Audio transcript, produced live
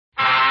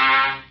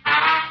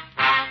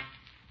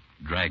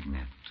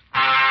Dragnet.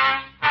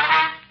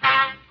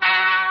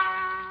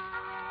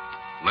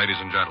 Ladies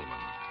and gentlemen,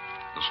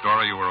 the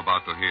story you are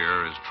about to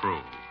hear is true.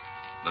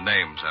 The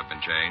names have been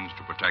changed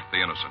to protect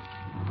the innocent.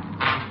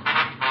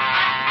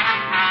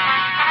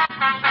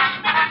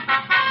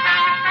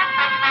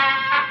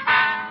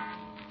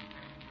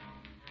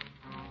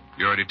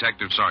 You're a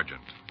detective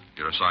sergeant.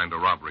 You're assigned a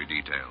robbery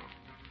detail.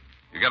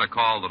 You get a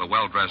call that a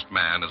well-dressed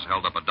man has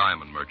held up a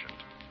diamond merchant.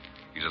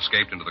 He's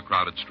escaped into the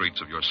crowded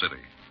streets of your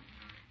city.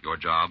 Your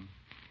job?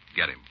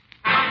 Get him.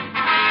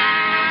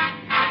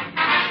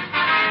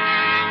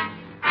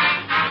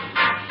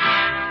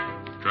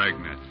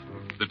 Dragnet,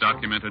 the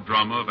documented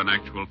drama of an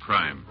actual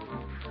crime.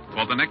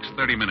 For the next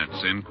 30 minutes,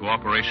 in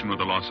cooperation with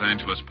the Los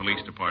Angeles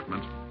Police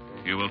Department,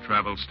 you will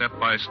travel step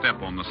by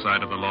step on the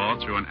side of the law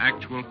through an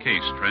actual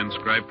case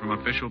transcribed from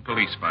official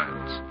police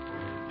files.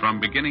 From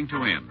beginning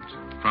to end,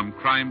 from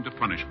crime to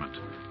punishment,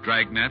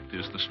 Dragnet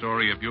is the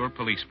story of your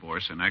police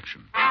force in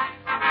action.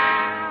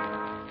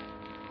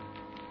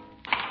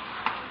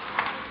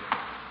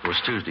 It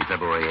was Tuesday,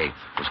 February 8th.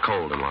 It was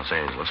cold in Los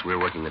Angeles. We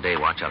were working the day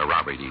watch out of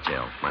robbery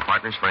detail. My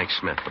partner's Frank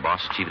Smith. The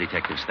boss is Chief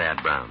Detective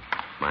Thad Brown.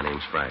 My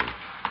name's Friday.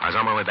 I was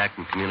on my way back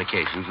from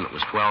communications, and it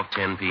was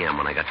 12:10 p.m.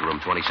 when I got to room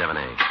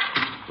 27A.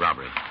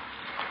 Robbery.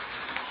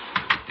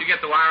 You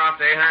get the wire off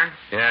there, Hearn?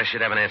 Yeah, I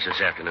should have an answer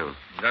this afternoon.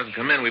 If he doesn't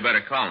come in, we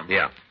better call him.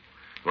 Yeah.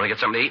 You want to get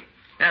something to eat?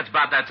 Yeah, it's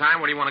about that time.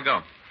 Where do you want to go?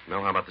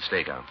 No, how about the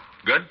stakeout?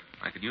 Good.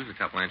 I could use a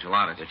couple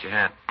enchiladas. Get your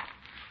hat.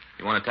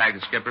 You want to tag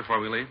the skipper before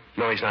we leave?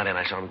 No, he's not in.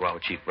 I saw him go out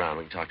with Chief Brown.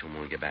 We can talk to him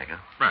when we get back, huh?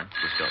 Right.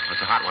 Let's go.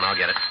 It's a hot one. I'll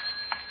get it.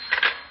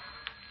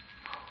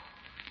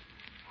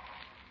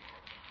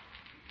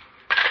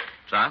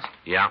 Sauce?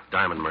 Yeah,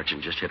 diamond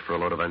merchant just hit for a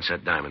load of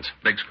unset diamonds.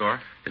 Big score?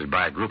 He'll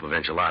buy a group of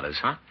enchiladas.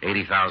 Huh?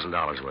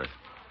 $80,000 worth.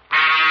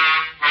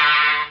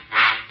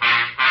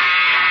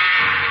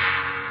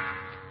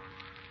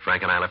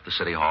 Frank and I left the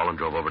city hall and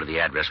drove over to the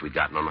address we'd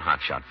gotten on the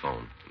hotshot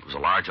phone. It was a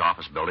large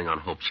office building on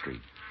Hope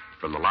Street.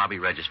 From the lobby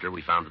register,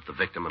 we found that the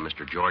victim, a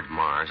Mr. George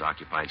Mars,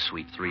 occupied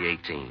suite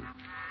 318.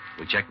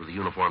 We checked with the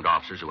uniformed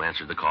officers who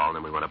answered the call, and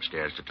then we went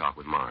upstairs to talk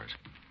with Mars.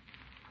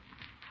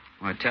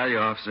 Well, I tell you,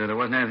 officer, there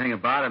wasn't anything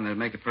about him that'd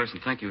make a person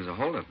think he was a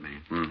hold-up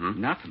man.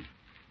 Mm-hmm. Nothing.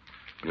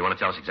 You want to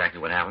tell us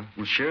exactly what happened?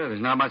 Well, sure. There's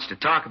not much to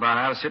talk about.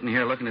 I was sitting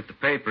here looking at the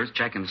papers,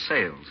 checking the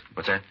sales.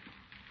 What's that?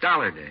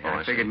 Dollar Day. Oh, I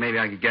I figured see. maybe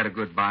I could get a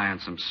good buy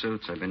on some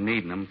suits. I've been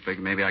needing them.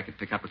 Figured maybe I could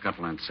pick up a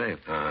couple on sale.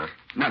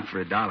 Not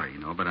for $1, you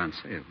know, but on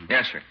sale.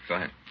 Yes, sir. Go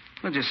ahead.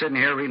 Well, just sitting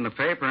here reading the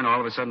paper, and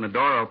all of a sudden the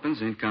door opens,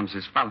 and in comes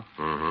this fellow.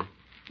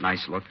 Mm-hmm.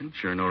 Nice looking.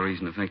 Sure no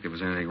reason to think there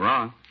was anything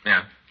wrong.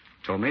 Yeah.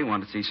 Told me he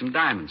wanted to see some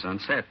diamonds on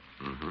set.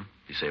 Mm-hmm.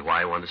 You say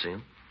why you wanted to see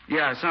him?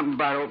 Yeah, something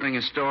about opening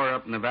a store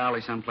up in the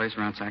valley someplace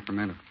around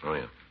Sacramento. Oh,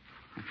 yeah.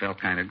 I felt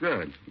kind of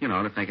good. You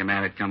know, to think a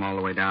man had come all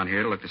the way down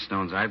here to look at the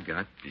stones I've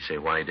got. You say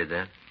why he did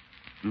that?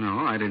 No,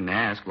 I didn't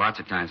ask. Lots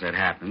of times that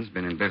happens.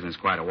 Been in business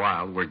quite a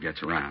while. Word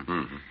gets around.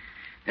 Mm-hmm.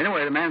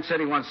 Anyway, the man said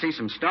he wanted to see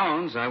some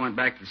stones. I went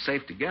back to the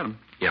safe to get them.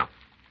 Yeah.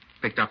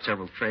 Picked up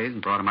several trays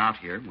and brought them out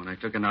here. When I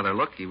took another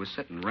look, he was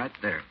sitting right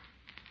there.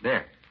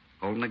 There,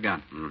 holding a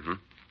gun. Mm-hmm.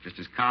 Just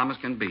as calm as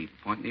can be,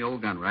 pointing the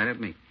old gun right at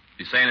me. Did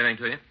he say anything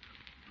to you?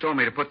 Told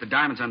me to put the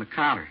diamonds on the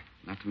counter,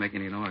 not to make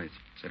any noise.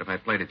 Said if I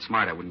played it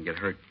smart, I wouldn't get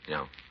hurt.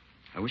 Yeah.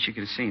 I wish you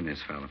could have seen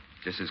this fellow.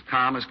 Just as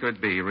calm as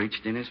could be, he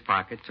reached in his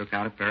pocket, took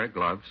out a pair of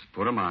gloves,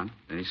 put them on.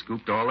 Then he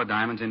scooped all the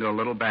diamonds into a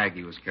little bag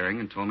he was carrying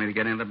and told me to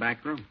get into the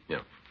back room.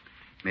 Yeah.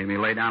 Made me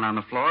lay down on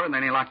the floor, and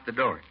then he locked the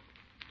door.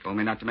 Told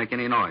me not to make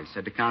any noise.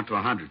 Said to count to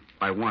 100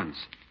 by ones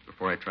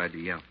before I tried to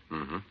yell.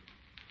 Mm-hmm.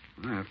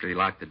 Well, after he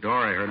locked the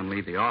door, I heard him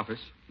leave the office.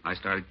 I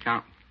started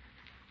counting.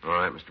 All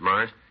right, Mr.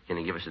 Mars, can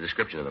you give us a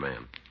description of the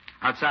man?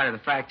 Outside of the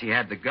fact he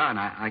had the gun,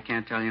 I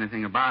can't tell you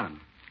anything about him.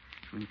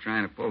 I'm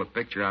trying to pull a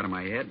picture out of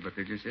my head, but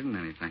there just isn't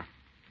anything.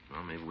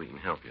 Well, maybe we can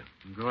help you.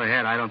 Go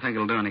ahead. I don't think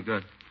it'll do any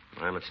good.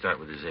 All right, let's start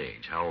with his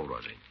age. How old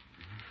was he?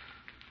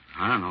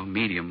 I don't know.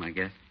 Medium, I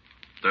guess.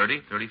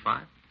 30,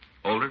 35?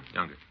 Older,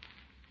 younger?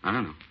 I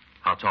don't know.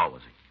 How tall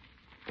was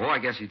he? Oh, I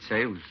guess you'd say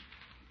he was...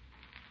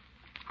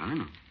 I don't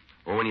know.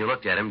 Well, when you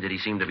looked at him, did he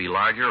seem to be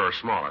larger or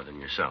smaller than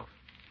yourself?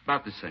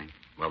 About the same.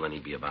 Well, then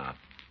he'd be about,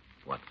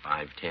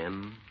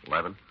 5'10",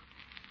 11?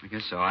 I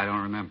guess so. I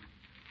don't remember.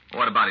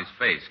 What about his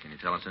face? Can you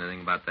tell us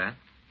anything about that?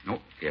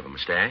 Nope. Do you have a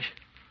mustache?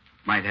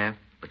 Might have.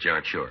 But you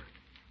aren't sure.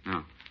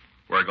 No.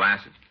 Wear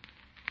glasses?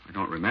 I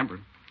don't remember.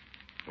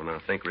 Well,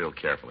 now, think real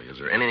carefully. Is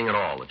there anything at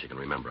all that you can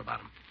remember about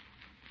him?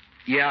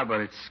 Yeah,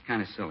 but it's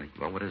kind of silly.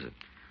 Well, what is it?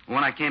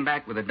 When I came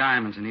back with the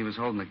diamonds and he was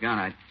holding the gun,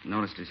 I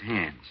noticed his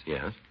hands.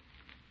 Yes?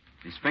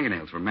 His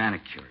fingernails were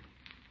manicured.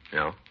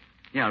 Yeah?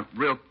 Yeah,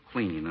 real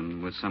clean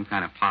and with some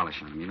kind of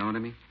polish on them. You know what I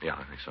mean? Yeah,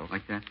 I think so.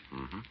 Like that?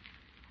 Mm-hmm.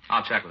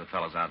 I'll check with the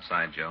fellows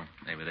outside, Joe.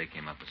 Maybe they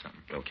came up with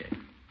something. Okay.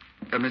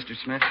 Mr.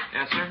 Smith?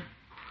 Yes, sir?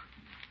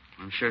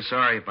 I'm sure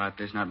sorry about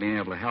this, not being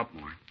able to help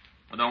more.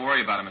 Well, don't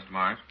worry about it, Mr.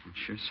 Mars. I'm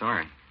sure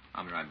sorry.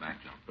 I'll be right back,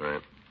 Joe. All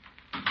right.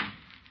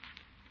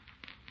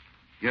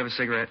 You have a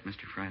cigarette,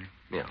 Mr. Friday?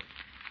 Yeah.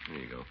 Here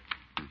you go.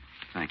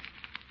 Thanks.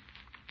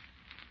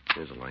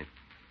 Here's a light.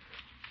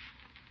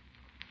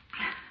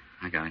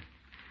 I got it.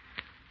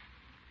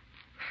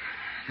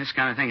 This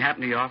kind of thing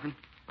happen to you often?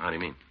 How do you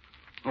mean?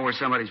 Oh, where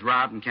somebody's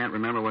robbed and can't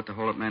remember what the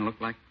hold-up man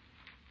looked like?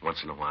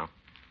 Once in a while.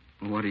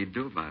 Well, what do you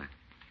do about it?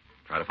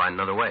 Try to find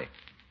another way.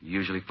 You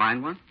usually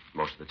find one?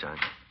 Most of the time.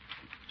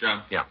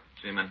 Joe? Yeah.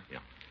 See you, man? Yeah.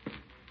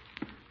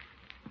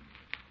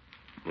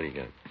 What do you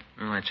got?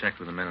 Well, I checked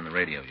with the men in the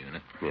radio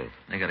unit. Yeah.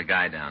 They got a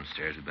guy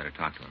downstairs. We better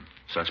talk to him.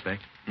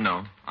 Suspect?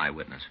 No,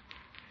 eyewitness.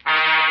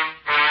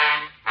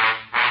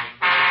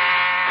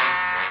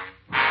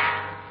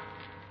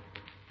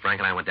 Frank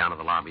and I went down to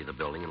the lobby of the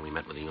building, and we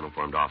met with the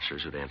uniformed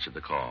officers who'd answered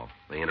the call.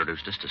 They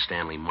introduced us to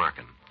Stanley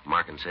Markin.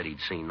 Markin said he'd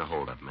seen the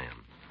hold-up man.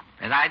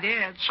 And I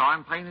did. Saw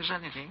him plain as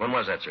anything. When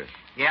was that, sir?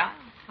 Yeah?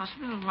 Must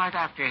have been right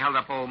after he held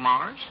up old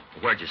Mars.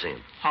 Where'd you see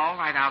him? Hall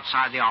right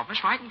outside the office,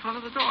 right in front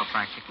of the door,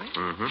 practically.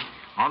 Mm-hmm.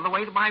 On the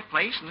way to my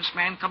place, and this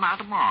man come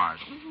out of Mars.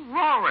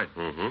 Roaring.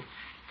 Mm-hmm.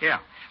 Yeah.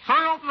 So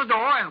he opened the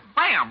door and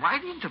bam,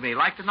 right into me,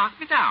 like to knock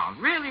me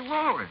down. Really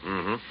roaring.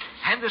 Mm-hmm.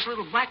 Had this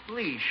little black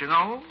leash, you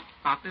know,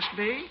 about this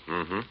big.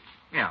 Mm-hmm.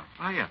 Yeah.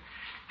 Oh, yeah.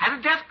 Had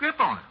a death grip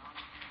on it.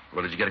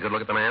 Well, did you get a good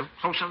look at the man?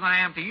 Closer than I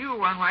am to you,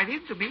 run right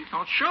into me.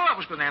 Thought sure I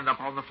was going to end up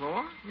on the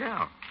floor.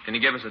 Yeah. Can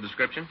you give us a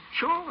description?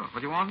 Sure. What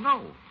do you want to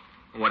know?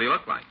 What do you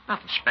look like?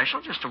 Nothing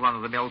special, just a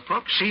run-of-the-mill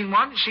crook. Seen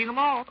one, seen them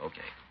all.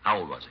 Okay. How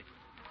old was he?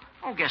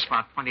 Oh, guess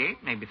about 28,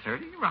 maybe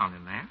 30, around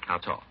in there. How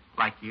tall?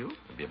 Like you.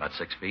 Maybe about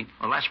 6 feet.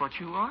 Well, that's what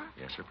you are?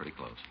 Yes, sir, pretty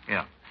close.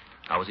 Yeah.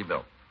 How was he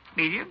built?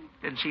 Medium.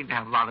 Didn't seem to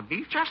have a lot of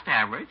beef, just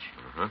average.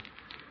 Uh-huh.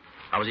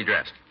 How was he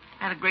dressed?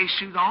 Had a gray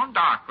suit on,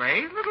 dark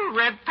gray, little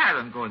red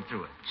pattern going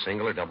through it.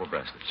 Single or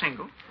double-breasted?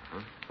 Single.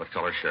 Uh-huh. What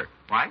color shirt?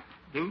 White,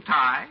 blue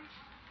tie.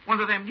 One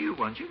of them new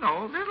ones, you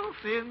know, little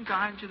thin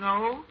kind, you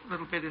know,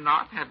 little bitty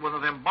knot. Had one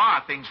of them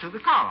bar things through the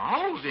collar,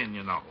 holes in,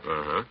 you know.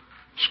 Uh-huh.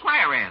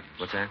 Square ends.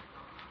 What's that?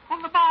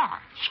 On the bar.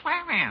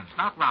 Square ends,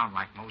 not round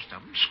like most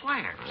of them.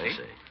 Square, I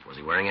see. Was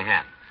he wearing a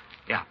hat?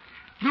 Yeah.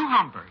 Blue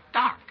Humber,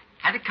 dark.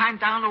 Had it kind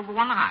down over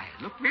one eye.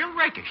 Looked real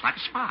rakish, like a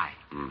spy.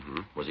 Mm-hmm.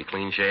 Was he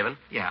clean-shaven?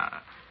 Yeah.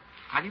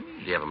 How do you mean?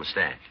 Did he have a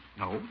mustache?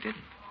 No,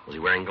 didn't. Was he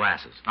wearing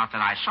glasses? Not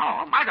that I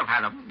saw. Might have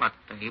had them, but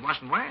he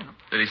wasn't wearing them.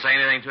 Did he say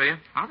anything to you?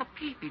 Not a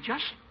peep. He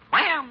just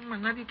wham,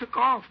 and then he took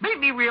off. Made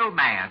me real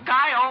mad.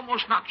 Guy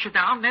almost knocks you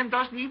down, then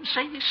doesn't even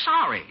say he's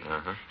sorry.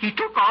 Uh-huh. He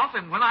took off,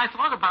 and when I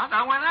thought about it,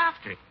 I went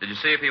after him. Did you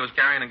see if he was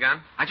carrying a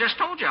gun? I just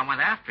told you I went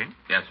after him.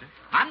 Yes, sir.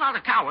 I'm not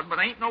a coward, but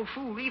I ain't no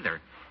fool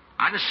either.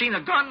 I'd have seen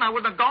a gun, I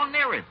wouldn't have gone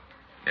near him.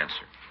 Yes,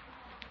 sir.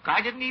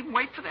 Guy didn't even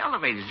wait for the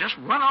elevators. Just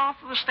run off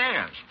the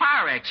stairs.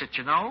 Fire exit,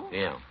 you know.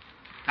 Yeah.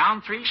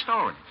 Down 3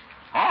 stories.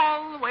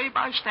 All the way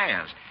by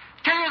stairs.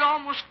 Tell you, it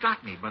almost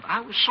got me, but I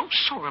was so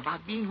sore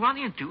about being run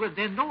into, and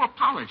then no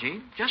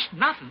apology, just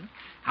nothing.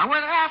 I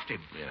went after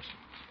him. Yes.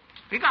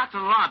 We got to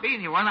the lobby,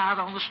 and he went out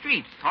on the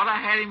street. Thought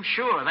I had him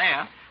sure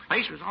there.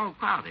 Place was all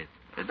crowded.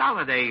 A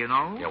dollar day, you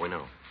know. Yeah, we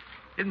know.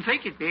 Didn't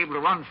think he'd be able to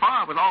run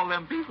far with all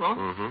them people.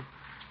 Mm-hmm.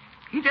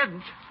 He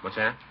didn't. What's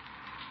that?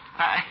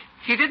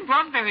 He didn't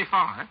run very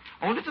far.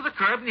 Only to the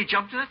curb, and he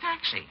jumped in a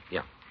taxi.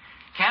 Yeah.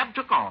 Cab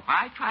took off.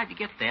 I tried to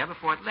get there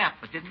before it left,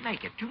 but didn't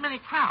make it. Too many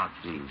crowds.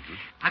 Mm-hmm.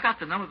 I got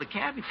the number of the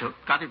cab he took,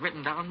 got it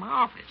written down in my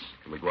office.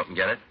 Can we go up and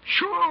get it?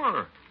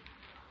 Sure.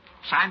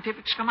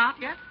 Scientifics come out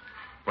yet?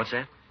 What's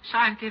that?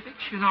 Scientifics,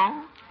 you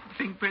know,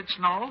 fingerprints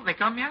and all. They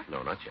come yet?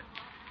 No, not yet.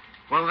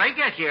 Well, they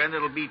get here, and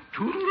it'll be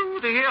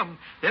toodaloo to him.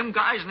 Them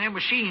guys and their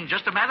machines,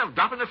 just a matter of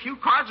dropping a few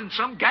cards in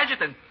some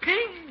gadget, and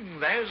ping,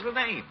 there's the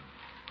name.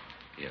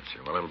 Yes,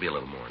 sir. Well, it'll be a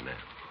little more than that.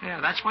 Yeah,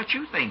 that's what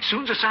you think.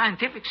 Soon as the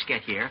scientifics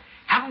get here,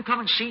 have them come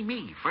and see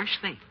me first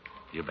thing.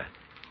 You bet.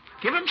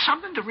 Give them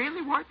something to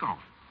really work on.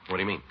 What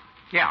do you mean?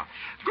 Yeah,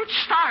 good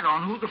start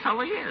on who the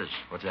fella is.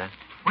 What's that?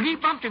 When he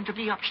bumped into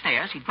me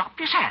upstairs, he dropped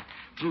his hat,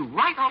 flew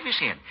right off his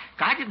head.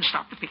 Guy didn't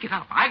stop to pick it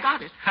up. I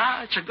got it.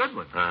 It's a good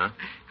one. Uh-huh.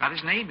 Got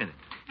his name in it.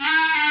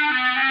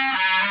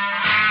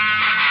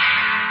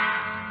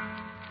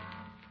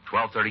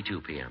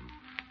 12:32 p.m.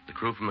 The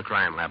crew from the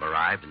crime lab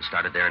arrived and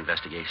started their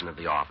investigation of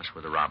the office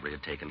where the robbery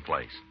had taken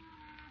place.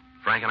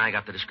 Frank and I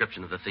got the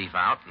description of the thief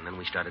out, and then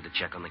we started to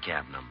check on the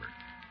cab number.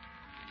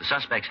 The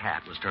suspect's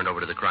hat was turned over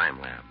to the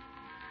crime lab.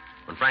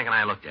 When Frank and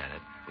I looked at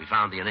it, we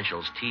found the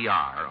initials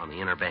TR on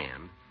the inner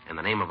band and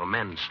the name of a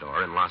men's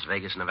store in Las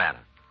Vegas, Nevada.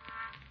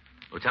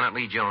 Lieutenant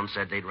Lee Jones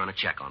said they'd run a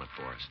check on it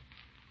for us.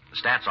 The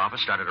stats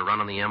office started a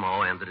run on the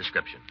M.O. and the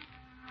description.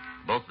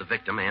 Both the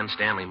victim and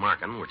Stanley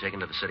Markin were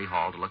taken to the city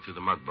hall to look through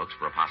the mug books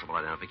for a possible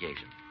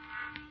identification.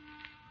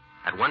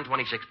 At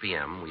 1:26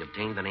 p.m., we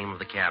obtained the name of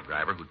the cab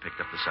driver who'd picked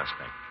up the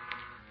suspect.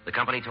 The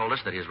company told us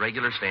that his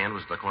regular stand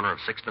was at the corner of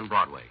 6th and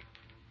Broadway.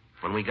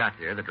 When we got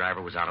there, the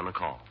driver was out on a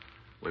call.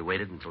 We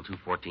waited until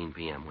 2:14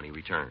 p.m. when he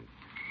returned.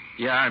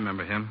 Yeah, I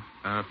remember him.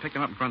 Picked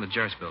him up in front of the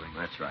Jarvis building.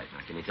 That's right.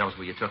 Now, can you tell us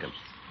where you took him?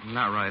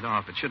 Not right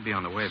off. It should be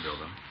on the way bill,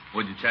 though.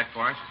 Would you check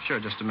for us? Sure,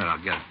 just a minute.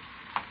 I'll get it.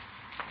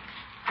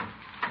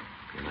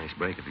 Be a nice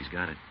break if he's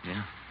got it.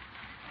 Yeah.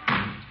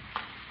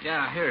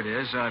 Yeah, here it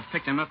is. I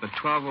picked him up at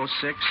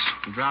 12:06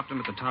 and dropped him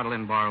at the Toddle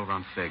Inn bar over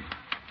on Fig.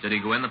 Did he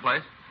go in the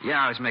place? Yeah,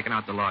 I was making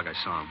out the log. I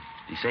saw him.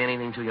 Did he say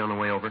anything to you on the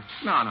way over?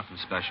 No, nothing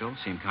special.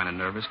 Seemed kind of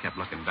nervous, kept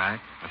looking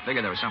back. I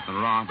figured there was something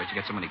wrong, but you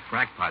get so many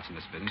crackpots in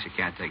this business, you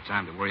can't take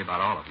time to worry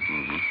about all of them.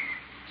 Mm-hmm.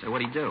 So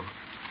what'd he do?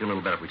 Feel a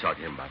little better if we talk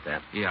to him about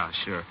that. Yeah,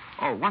 sure.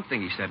 Oh, one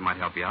thing he said might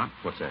help you out.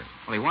 What's that?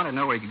 Well, he wanted to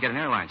know where he could get an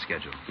airline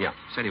schedule. Yeah.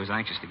 Said he was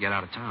anxious to get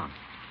out of town.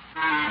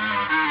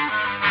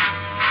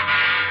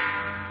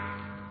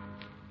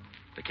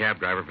 The cab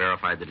driver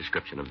verified the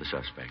description of the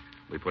suspect.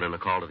 We put in a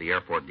call to the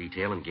airport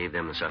detail and gave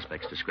them the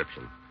suspect's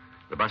description.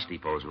 The bus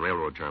depots and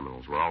railroad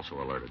terminals were also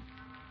alerted.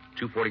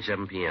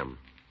 2:47 p.m.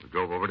 We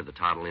drove over to the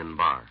Toddle Inn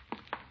bar.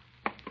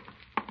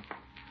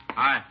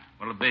 Hi.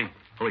 What'll it be?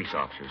 Police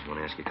officers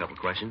want to ask you a couple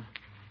questions.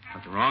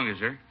 Nothing wrong, is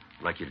there?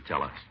 I'd like you to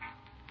tell us.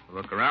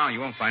 Well, look around. You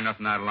won't find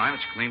nothing out of line.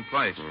 It's a clean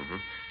place. Mm-hmm.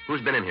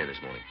 Who's been in here this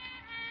morning?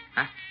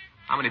 Huh?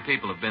 How many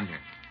people have been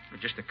here?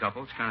 Just a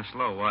couple. It's kind of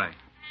slow. Why?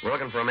 We're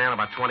looking for a man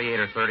about 28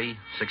 or 30,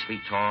 6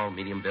 feet tall,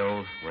 medium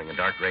build, wearing a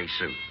dark gray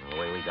suit. The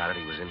way we got it,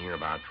 he was in here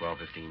about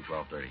 12:15,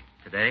 12:30.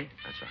 Today?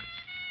 That's right.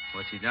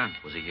 What's he done?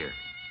 Was he here?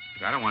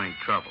 I don't want any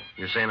trouble.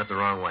 You're saying it the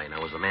wrong way. Now,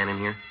 was the man in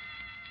here?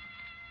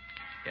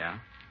 Yeah?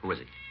 Who is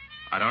he?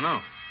 I don't know.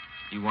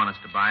 You want us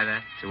to buy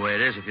that? It's the way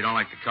it is. If you don't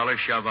like the color,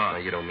 shove off. No,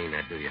 you don't mean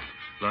that, do you?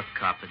 Look,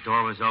 cop, the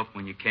door was open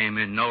when you came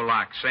in. No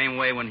lock. Same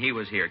way when he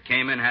was here.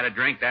 Came in, had a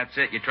drink, that's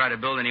it. You try to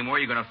build any more,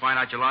 you're going to find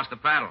out you lost the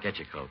paddle. Get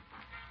your coat.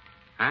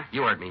 Huh?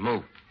 You heard me.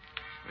 Move.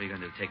 What are you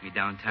going to do, take me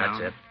downtown?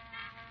 That's it.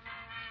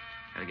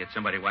 Gotta get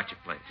somebody to watch your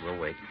place. We'll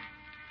wait.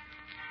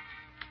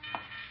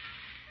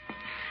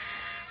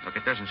 Look,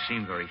 it doesn't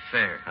seem very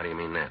fair. How do you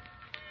mean that?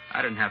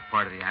 I didn't have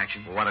part of the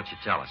action. Well, why don't you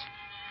tell us?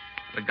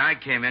 The guy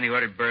came in, he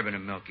ordered bourbon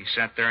and milk. He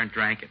sat there and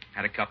drank it.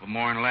 Had a couple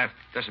more and left.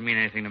 Doesn't mean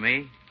anything to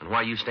me. And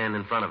why you stand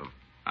in front of him?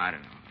 I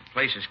don't know. The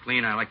place is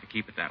clean. I like to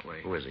keep it that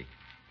way. Who is he?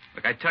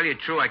 Look, I tell you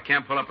true, I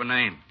can't pull up a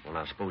name. Well,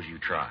 now, suppose you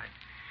try.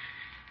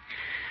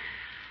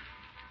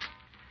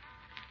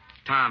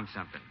 Tom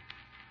something.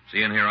 Is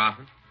he in here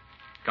often?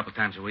 A couple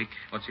times a week.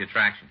 What's the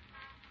attraction?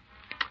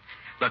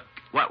 Look,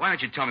 why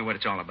don't you tell me what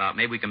it's all about?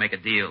 Maybe we can make a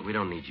deal. We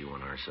don't need you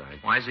on our side.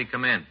 Why's he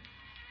come in?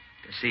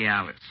 To see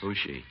Alice. Who's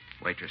she?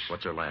 Waitress.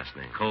 What's her last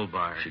name?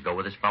 Colbar. She go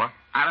with this fella?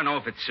 I don't know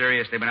if it's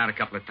serious. They've been out a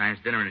couple of times,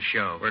 dinner and a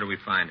show. Where do we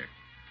find her?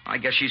 I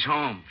guess she's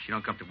home. She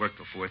don't come to work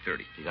till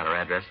 4:30. You got her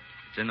address?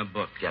 It's in the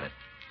book. Get it.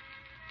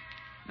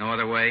 No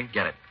other way?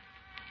 Get it.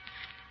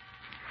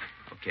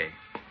 Okay.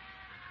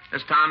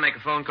 Does Tom make a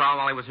phone call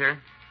while he was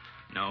here?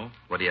 No.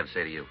 What do you have to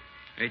say to you?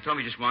 He told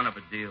me just wound up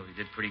a deal. He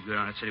did pretty good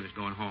on it. Said he was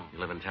going home. You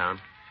live in town?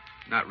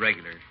 Not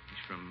regular.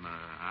 He's from,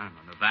 I don't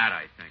know, Nevada,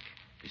 I think.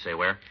 You say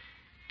where?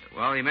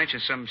 Well, he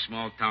mentioned some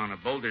small town, a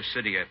Boulder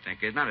City, I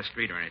think. It's not a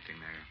street or anything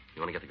there.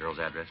 You want to get the girl's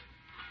address?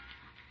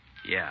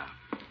 Yeah.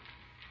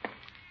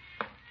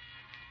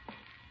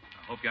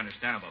 I hope you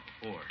understand about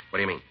before. What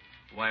do you mean?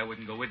 Why I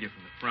wouldn't go with you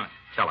from the front.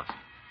 Tell us.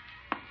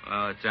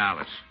 Well, it's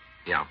Alice.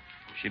 Yeah.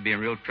 She'd be in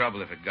real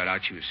trouble if it got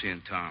out she was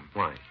seeing Tom.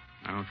 Why?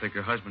 I don't think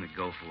her husband would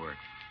go for it.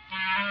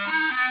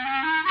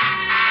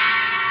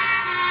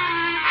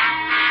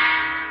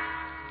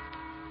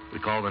 We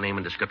called the name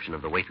and description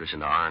of the waitress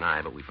into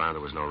R&I, but we found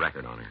there was no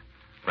record on her.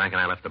 Frank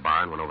and I left the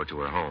bar and went over to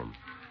her home.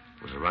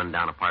 It was a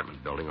run-down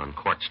apartment building on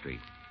Court Street.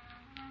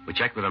 We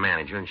checked with the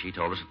manager, and she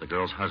told us that the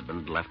girl's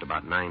husband left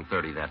about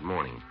 9:30 that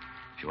morning.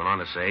 She went on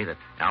to say that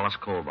Alice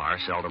Colbar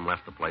seldom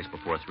left the place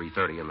before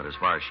 3:30, and that as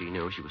far as she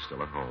knew, she was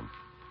still at home.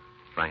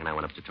 Frank and I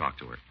went up to talk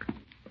to her.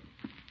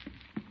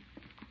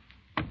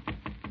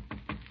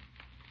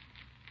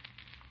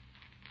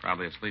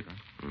 Probably asleep,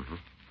 huh? Mm-hmm.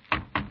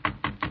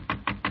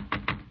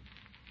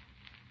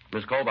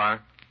 Miss Colbar.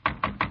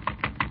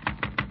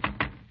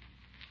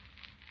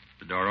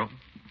 The door open?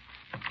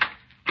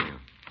 Yeah.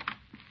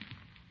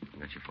 You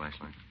got your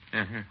flashlight?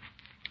 Yeah, here.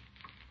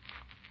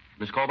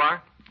 Miss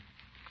Colbar?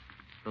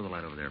 Throw the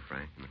light over there,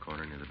 Frank, in the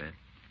corner near the bed.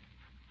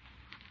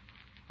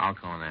 I'll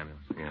call an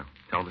ambulance. Yeah.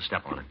 Tell them to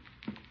step on her.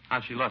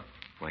 How'd she look?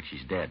 Like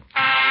she's dead.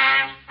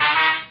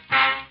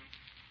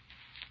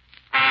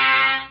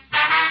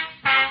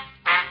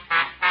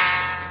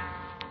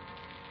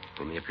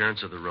 From the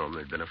appearance of the room,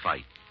 there'd been a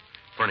fight.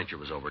 Furniture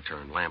was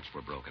overturned, lamps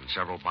were broken,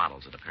 several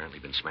bottles had apparently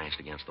been smashed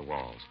against the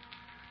walls.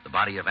 The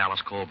body of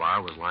Alice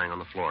Colbar was lying on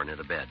the floor near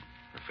the bed.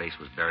 Her face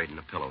was buried in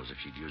the pillows as if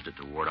she'd used it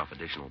to ward off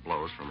additional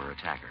blows from her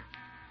attacker.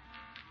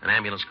 An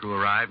ambulance crew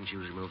arrived, and she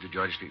was removed to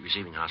Georgia Street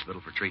Receiving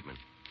Hospital for treatment.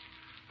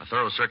 A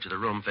thorough search of the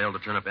room failed to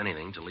turn up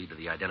anything to lead to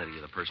the identity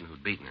of the person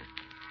who'd beaten her.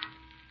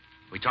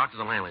 We talked to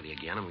the landlady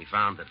again, and we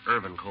found that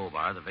Irvin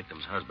Colbar, the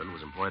victim's husband,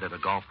 was employed at a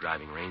golf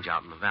driving range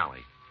out in the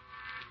valley.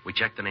 We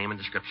checked the name and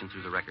description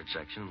through the record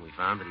section, and we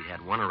found that he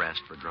had one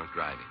arrest for drunk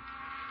driving.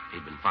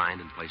 He'd been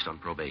fined and placed on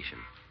probation.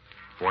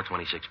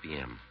 4:26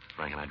 p.m.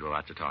 Frank and I drove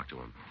out to talk to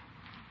him.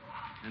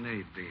 I knew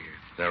you'd be here.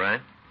 Is that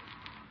right?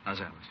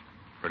 How's Alice?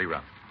 Pretty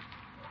rough.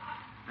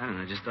 I don't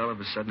know. Just all of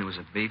a sudden, it was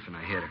a beef, and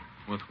I hit her.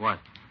 With what?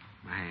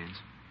 My hands.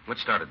 What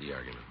started the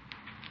argument?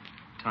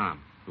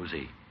 Tom. Who's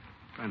he?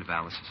 Friend of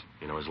Alice's.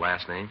 You know his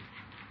last name?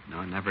 No,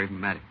 I never even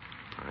met him.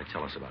 All right,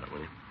 tell us about it,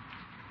 will you?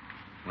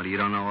 What you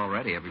don't know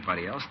already?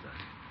 Everybody else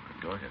does.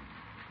 Go ahead.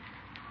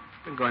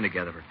 Been going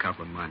together for a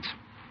couple of months.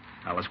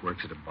 Alice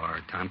works at a bar.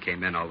 Tom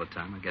came in all the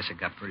time. I guess it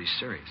got pretty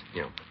serious.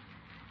 Yeah.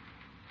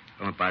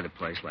 I went by the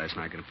place last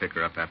night, going to pick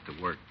her up after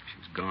work. She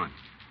was gone.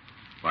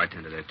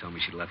 Bartender there told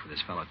me she left with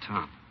his fellow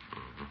Tom.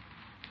 Mm-hmm.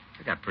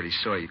 I got pretty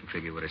sore. You can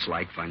figure what it's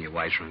like finding your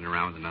wife running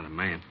around with another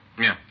man.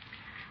 Yeah.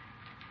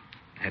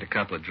 I had a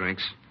couple of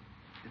drinks.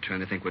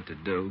 Trying to think what to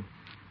do.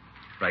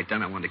 Right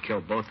then, I wanted to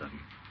kill both of them.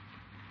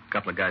 A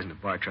couple of guys in the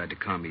bar tried to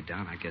calm me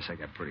down. I guess I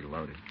got pretty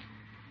loaded.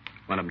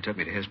 One of them took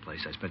me to his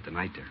place. I spent the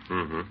night there.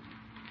 Mm-hmm.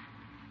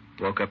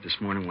 Woke up this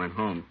morning, went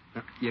home.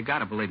 You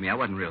gotta believe me, I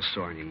wasn't real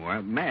sore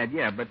anymore. Mad,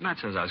 yeah, but not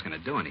so as I was going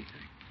to do anything.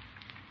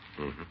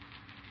 Mm-hmm.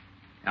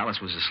 Alice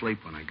was asleep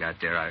when I got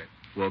there. I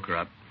woke her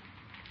up,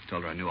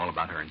 told her I knew all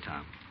about her and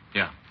Tom.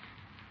 Yeah.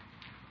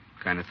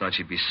 Kind of thought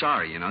she'd be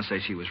sorry, say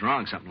she was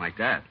wrong, something like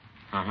that.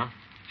 Uh-huh.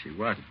 She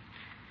wasn't.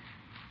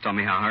 Told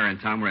me how her and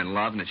Tom were in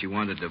love and that she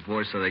wanted a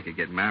divorce so they could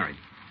get married.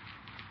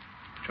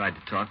 Tried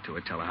to talk to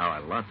her, tell her how I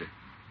loved her.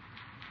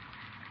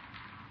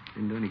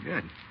 Didn't do any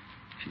good.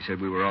 She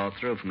said we were all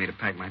through, for me to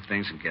pack my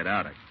things and get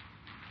out. I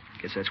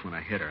guess that's when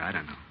I hit her. I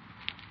don't know.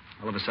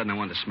 All of a sudden, I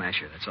wanted to smash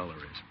her. That's all there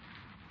is.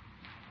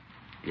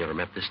 You ever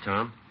met this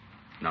Tom?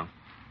 No.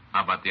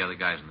 How about the other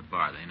guys in the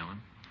bar? They know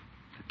him?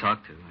 To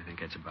talk to, I think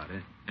that's about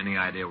it. Any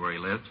idea where he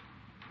lives?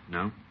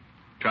 No.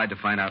 Tried to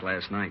find out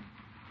last night.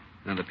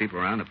 None of the people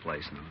around the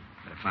place know.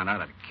 But I found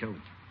out I'd have killed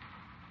him.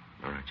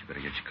 All right, you better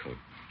get your coat.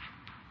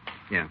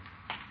 Yeah.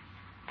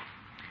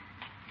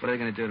 What are they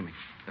going to do to me?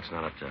 That's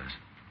not up to us.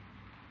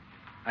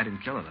 I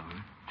didn't kill her, though,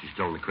 huh? She's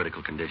still in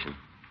critical condition.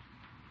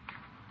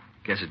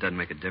 Guess it doesn't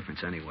make a difference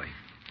anyway.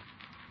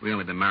 We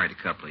only been married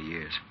a couple of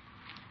years.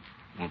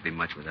 Won't be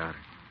much without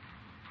her.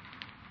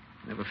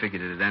 Never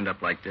figured it'd end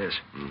up like this.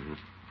 Mm-hmm.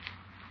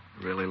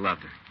 I really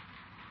loved her.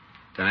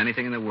 Done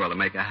anything in the world to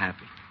make her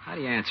happy. How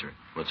do you answer it?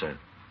 What's that?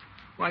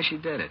 Why she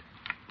did it.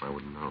 I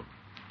wouldn't know.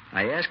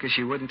 I asked her.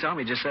 She wouldn't tell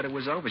me. Just said it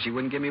was over. She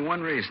wouldn't give me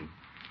one reason.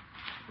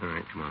 All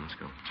right, come on, let's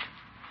go.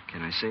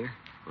 Can I see her?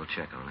 We'll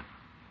check on it.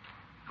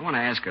 I want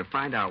to ask her,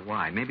 find out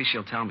why. Maybe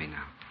she'll tell me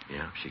now.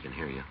 Yeah, she can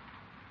hear you.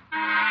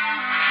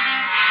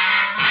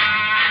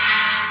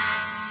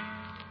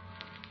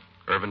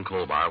 Irvin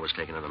Colbar was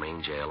taken to the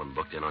main jail and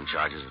booked in on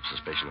charges of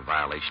suspicion of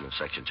violation of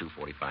Section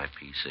 245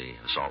 PC,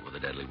 assault with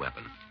a deadly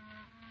weapon.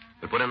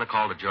 We put in a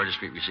call to Georgia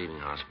Street Receiving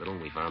Hospital,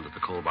 and we found that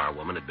the Colbar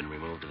woman had been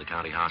removed to the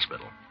county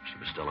hospital. She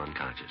was still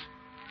unconscious.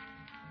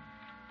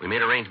 We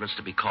made arrangements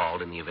to be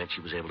called in the event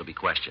she was able to be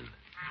questioned.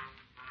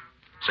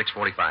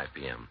 6:45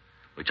 p.m.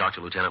 We talked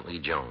to Lieutenant Lee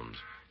Jones.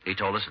 He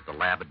told us that the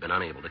lab had been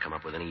unable to come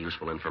up with any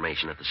useful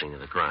information at the scene of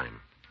the crime.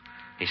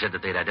 He said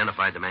that they'd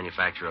identified the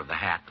manufacturer of the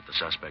hat that the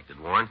suspect had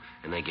worn,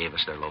 and they gave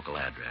us their local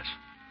address.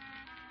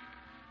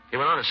 He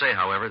went on to say,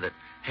 however, that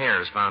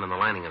hairs found in the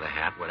lining of the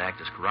hat would act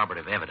as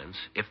corroborative evidence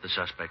if the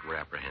suspect were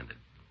apprehended.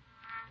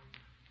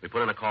 We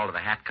put in a call to the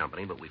hat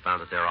company, but we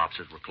found that their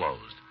offices were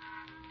closed.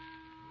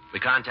 We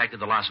contacted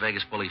the Las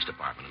Vegas Police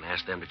Department and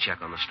asked them to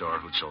check on the store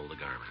who'd sold the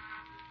garment.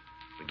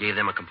 We gave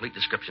them a complete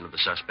description of the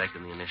suspect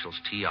in the initials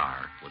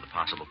TR with the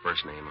possible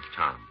first name of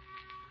Tom.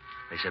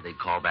 They said they'd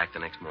call back the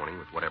next morning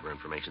with whatever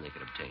information they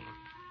could obtain.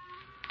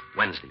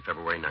 Wednesday,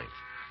 February 9th,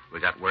 we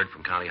got word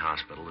from County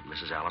Hospital that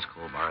Mrs. Alice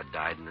Colbar had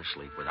died in her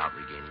sleep without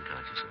regaining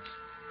consciousness.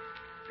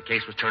 The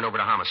case was turned over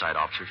to homicide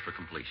officers for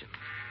completion.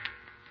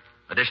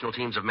 Additional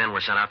teams of men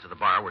were sent out to the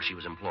bar where she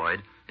was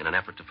employed in an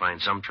effort to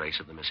find some trace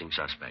of the missing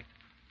suspect.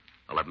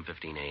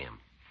 11:15 a.m.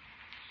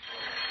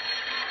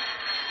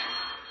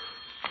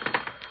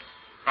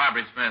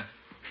 Barbary Smith.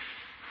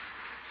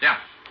 Yeah.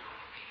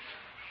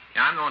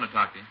 Yeah, I'm the one to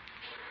talk to you.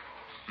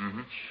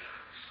 Mm-hmm.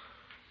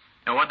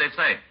 Now, what'd they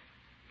say?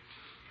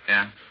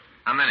 Yeah.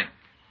 How many?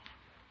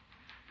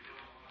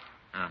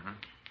 Uh-huh.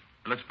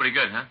 It looks pretty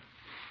good, huh?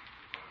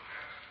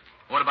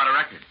 What about a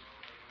record?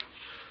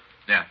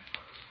 Yeah.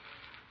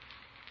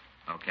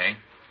 Okay.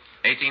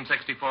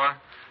 1864?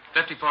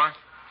 54?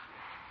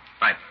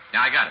 Right.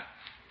 Yeah, I got it.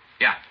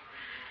 Yeah.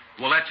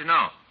 We'll let you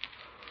know.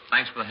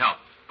 Thanks for the help.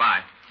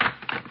 Bye.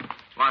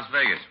 Las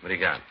Vegas. What do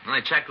you got? Well,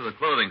 they checked with the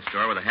clothing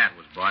store where the hat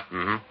was bought.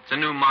 Mm-hmm. It's a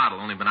new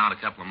model, only been out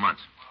a couple of months.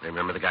 They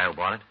remember the guy who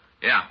bought it?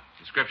 Yeah.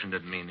 Description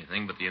didn't mean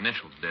anything, but the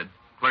initials did.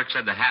 Clerk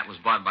said the hat was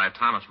bought by a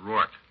Thomas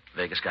Rourke.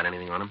 Vegas got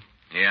anything on him?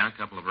 Yeah, a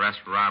couple of arrests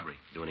for robbery.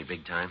 Do any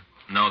big time?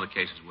 No, the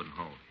cases wouldn't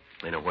hold.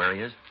 They know where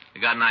he is? They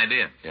got an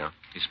idea. Yeah.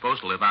 He's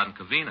supposed to live out in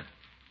Covina.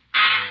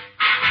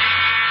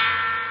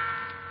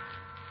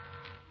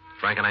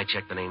 Frank and I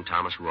checked the name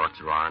Thomas Rourke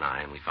through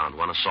R&I, and we found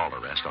one assault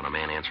arrest on a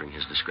man answering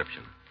his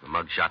description. The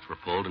mug shots were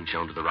pulled and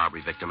shown to the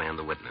robbery victim and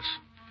the witness.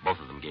 Both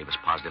of them gave us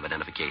positive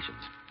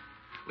identifications.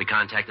 We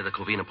contacted the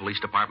Covina Police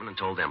Department and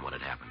told them what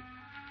had happened.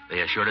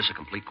 They assured us a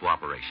complete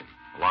cooperation.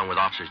 Along with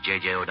Officers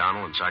J.J.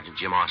 O'Donnell and Sergeant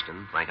Jim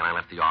Austin, Frank and I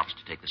left the office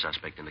to take the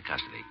suspect into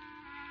custody.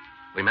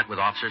 We met with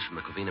officers from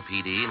the Covina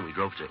PD, and we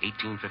drove to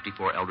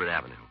 1854 Eldred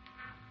Avenue.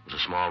 It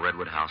was a small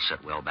redwood house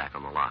set well back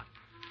on the lot.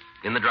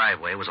 In the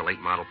driveway was a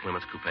late-model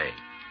Plymouth coupe.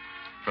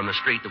 From the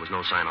street, there was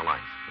no sign of life.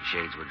 The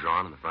shades were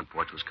drawn, and the front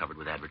porch was covered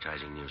with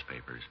advertising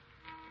newspapers.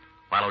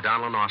 While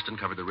O'Donnell and Austin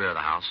covered the rear of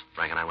the house,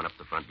 Frank and I went up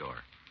the front door.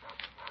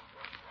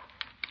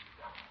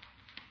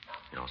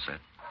 You all set?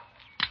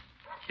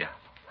 Yeah.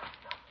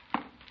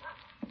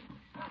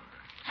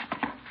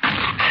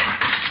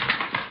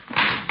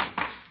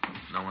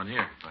 No one here.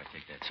 All right,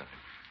 take that side.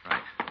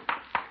 Right.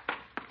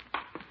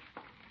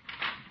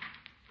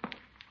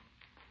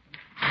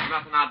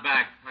 Nothing out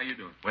back. How you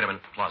doing? Wait a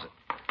minute. Closet.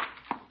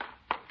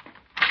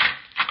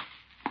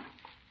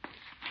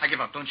 I give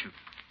up, don't you?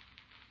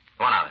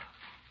 Go on out there.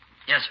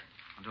 Yes, sir.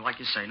 I'll do like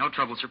you say. No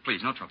trouble, sir,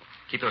 please. No trouble.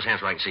 Keep those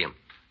hands where I can see them.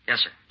 Yes,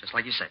 sir. Just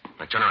like you say.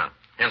 Now, turn around.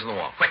 Hands on the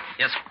wall. Quick.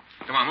 Yes, sir.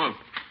 Come on, move.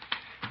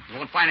 You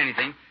won't find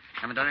anything.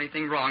 Haven't done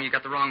anything wrong. You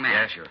got the wrong man.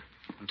 Yeah, sure.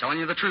 I'm telling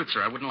you the truth,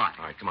 sir. I wouldn't lie.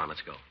 All right, come on.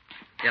 Let's go.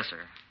 Yes, sir.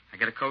 I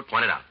get a coat.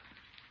 Point it out.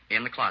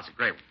 In the closet.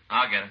 Great one.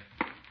 I'll get it.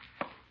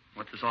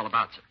 What's this all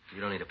about, sir?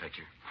 You don't need a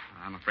picture.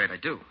 I'm afraid I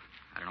do.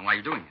 I don't know why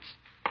you're doing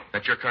this.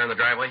 That's your car in the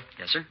driveway?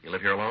 Yes, sir. You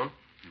live here alone?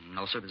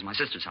 No, sir. This is my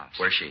sister's house.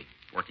 Where's she?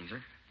 Working,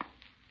 sir.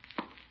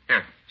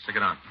 Here, stick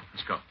it on.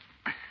 Let's go.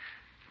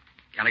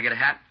 Can I get a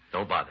hat?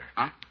 Don't bother.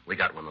 Huh? We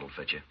got one that'll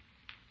fit you.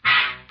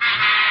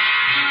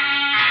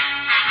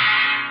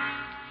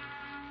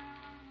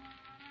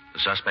 The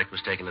suspect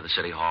was taken to the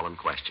city hall and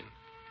questioned.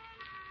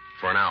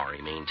 For an hour,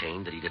 he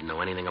maintained that he didn't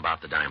know anything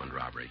about the diamond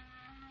robbery.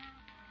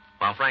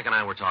 While Frank and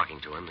I were talking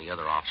to him, the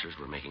other officers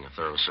were making a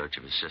thorough search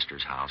of his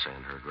sister's house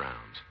and her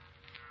grounds.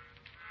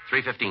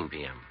 3:15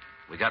 p.m.,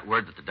 we got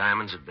word that the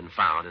diamonds had been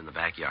found in the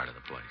backyard of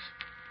the place.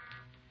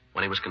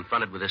 When he was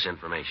confronted with this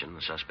information,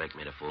 the suspect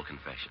made a full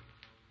confession.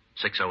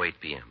 6:08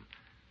 p.m.,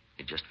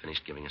 he'd just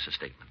finished giving us a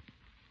statement.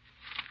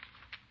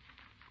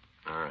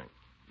 All right.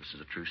 This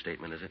is a true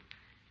statement, is it?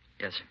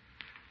 Yes, sir.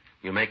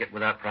 You make it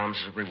without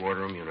promises of reward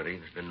or immunity.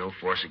 There's been no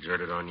force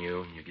exerted on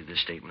you. You give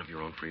this statement of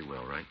your own free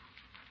will, right?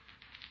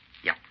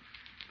 Yeah.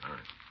 All right.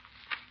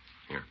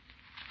 Here.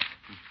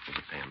 Here's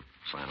a pen.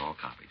 Sign all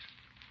copies.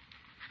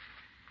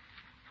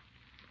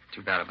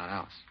 Too bad about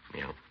Alice.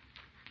 Yeah.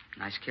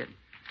 Nice kid.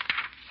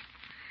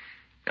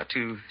 Got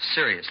too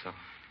serious, though.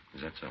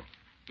 Is that so?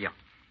 Yeah.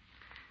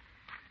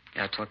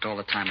 Yeah, I talked all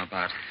the time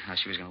about how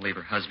she was going to leave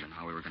her husband,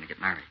 how we were going to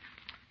get married.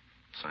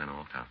 Sign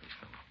all copies,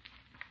 fellow.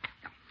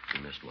 Yeah.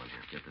 You missed one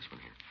here. Get this one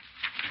here.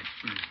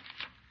 Right.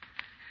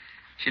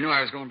 She knew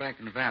I was going back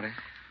to Nevada.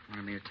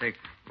 Wanted me to take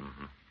her.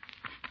 Mm-hmm.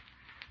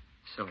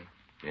 Silly.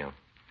 Yeah.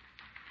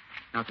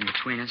 Nothing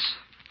between us.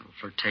 A little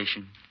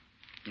flirtation.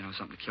 You know,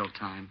 something to kill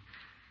time.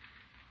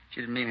 She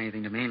didn't mean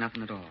anything to me,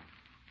 nothing at all.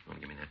 Want to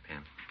give me that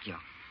pen? Yeah.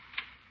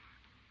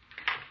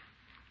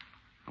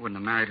 I wouldn't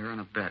have married her on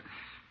a bet.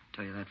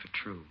 Tell you that for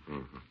true.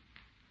 Mm-hmm.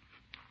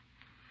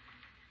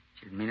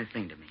 She didn't mean a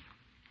thing to me.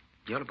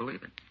 You ought to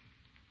believe it.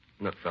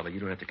 Look, fella, you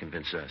don't have to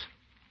convince us.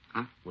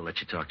 Huh? We'll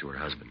let you talk to her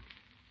husband.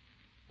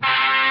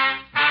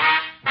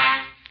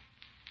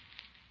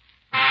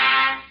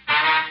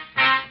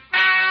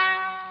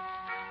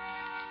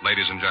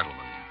 Ladies and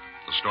gentlemen,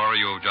 the story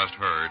you have just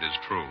heard is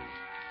true.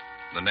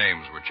 The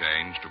names were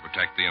changed to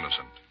protect the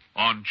innocent.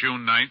 On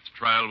June 9th,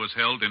 trial was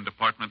held in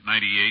Department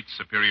 98,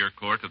 Superior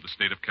Court of the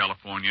State of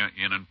California,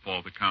 in and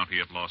for the County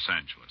of Los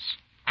Angeles.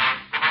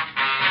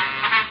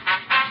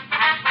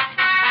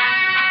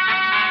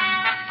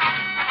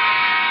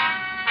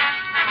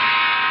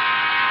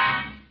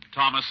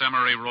 Thomas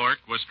Emery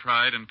Rourke was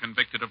tried and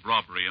convicted of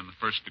robbery in the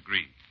first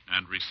degree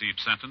and received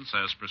sentence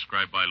as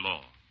prescribed by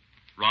law.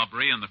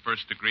 Robbery in the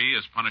first degree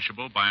is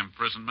punishable by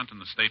imprisonment in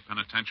the state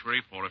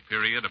penitentiary for a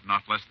period of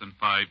not less than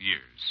 5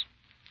 years.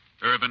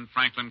 Irvin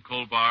Franklin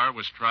Colbar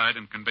was tried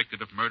and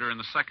convicted of murder in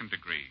the second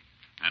degree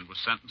and was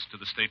sentenced to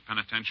the state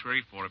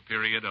penitentiary for a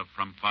period of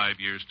from 5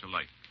 years to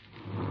life.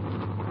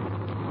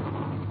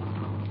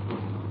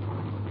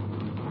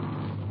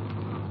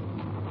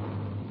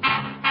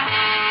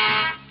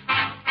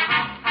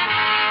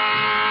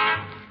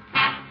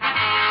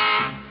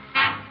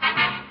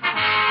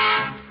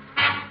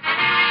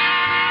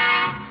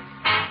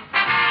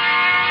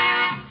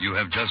 You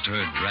have just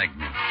heard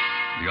Dragnet,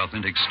 the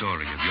authentic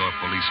story of your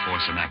police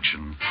force in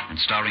action, and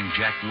starring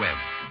Jack Webb,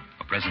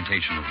 a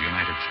presentation of the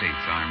United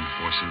States Armed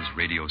Forces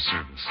Radio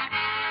Service.